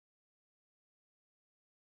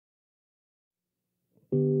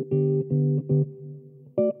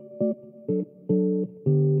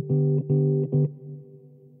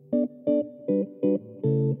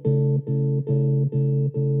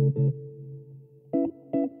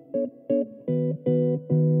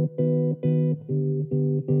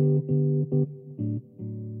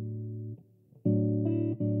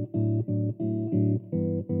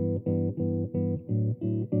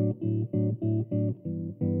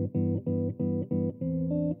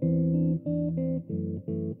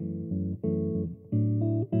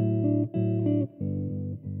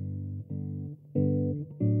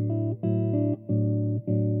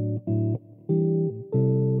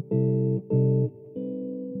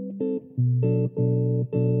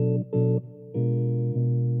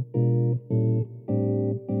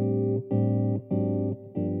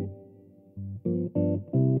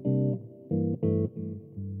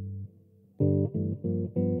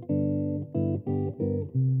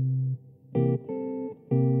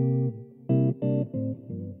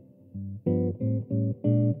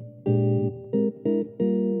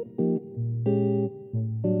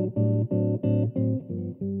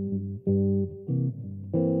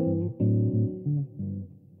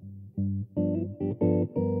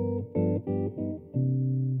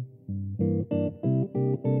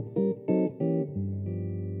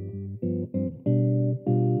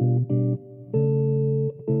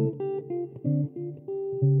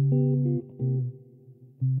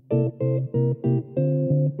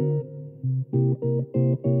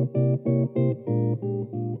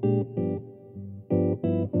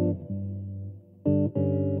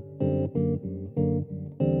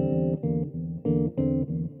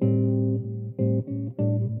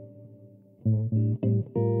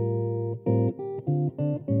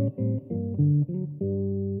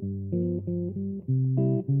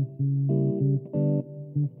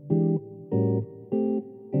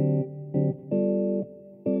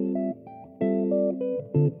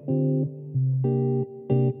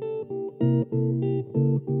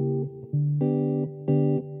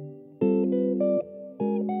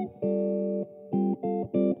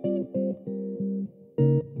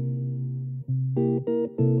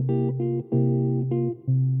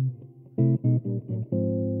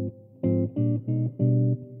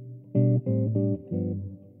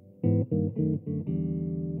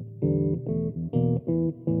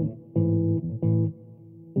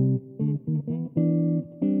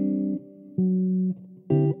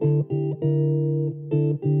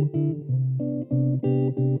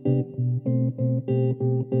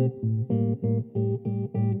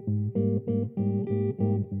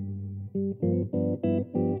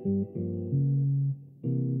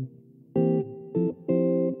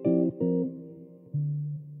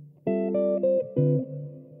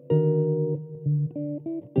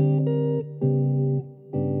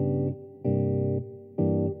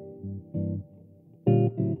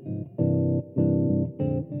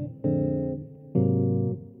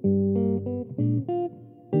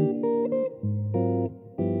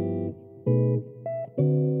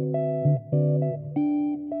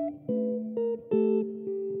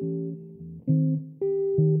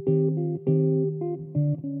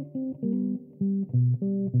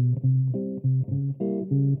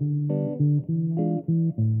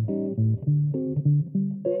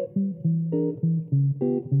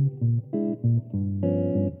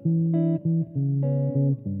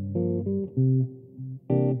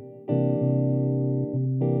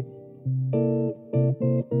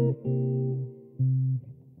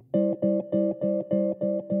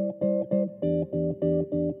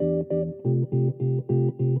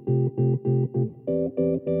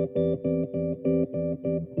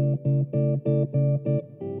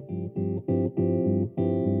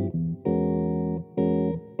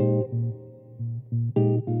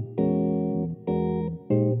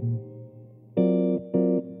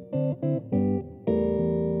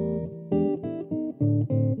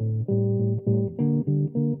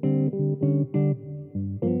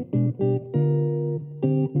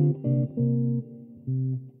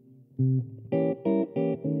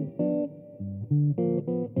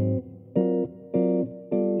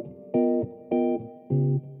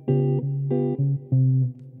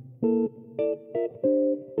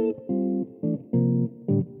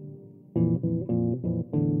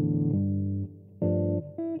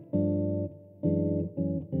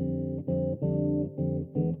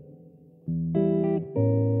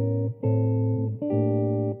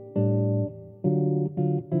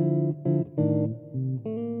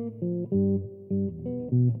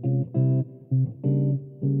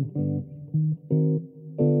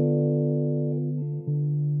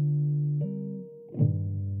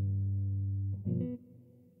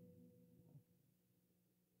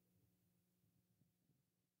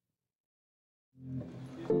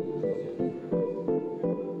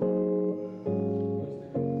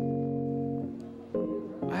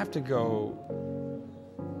have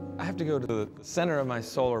to go to the center of my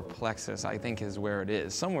solar plexus, I think is where it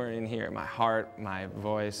is. Somewhere in here, my heart, my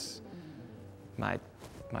voice, my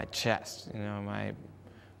chest, you know, my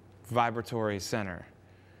vibratory center.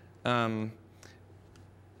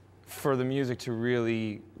 For the music to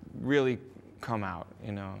really come out,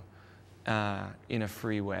 you know, in a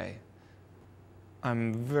free way.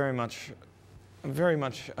 I'm very much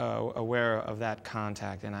aware of that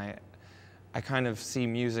contact, and I kind of see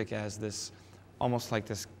music as this, almost like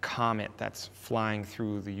this comet that's flying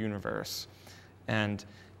through the universe. And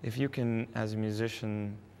if you can, as a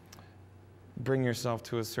musician, bring yourself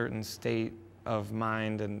to a certain state of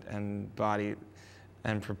mind and body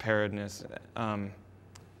and preparedness,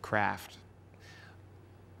 craft,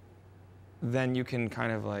 then you can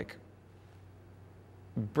kind of like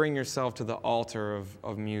bring yourself to the altar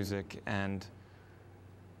of music and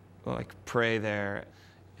like pray there,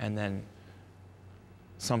 and then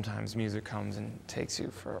sometimes music comes and takes you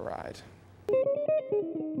for a ride.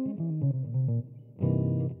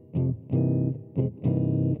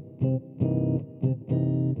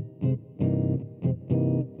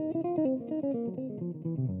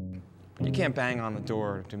 You can't bang on the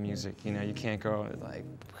door to music, you know, you can't go like,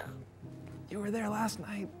 you were there last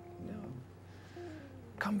night, you know,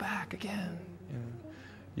 come back again. You know,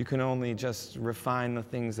 you can only just refine the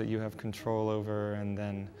things that you have control over, and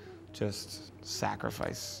then just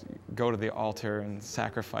sacrifice, go to the altar and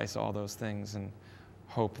sacrifice all those things and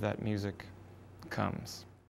hope that music comes.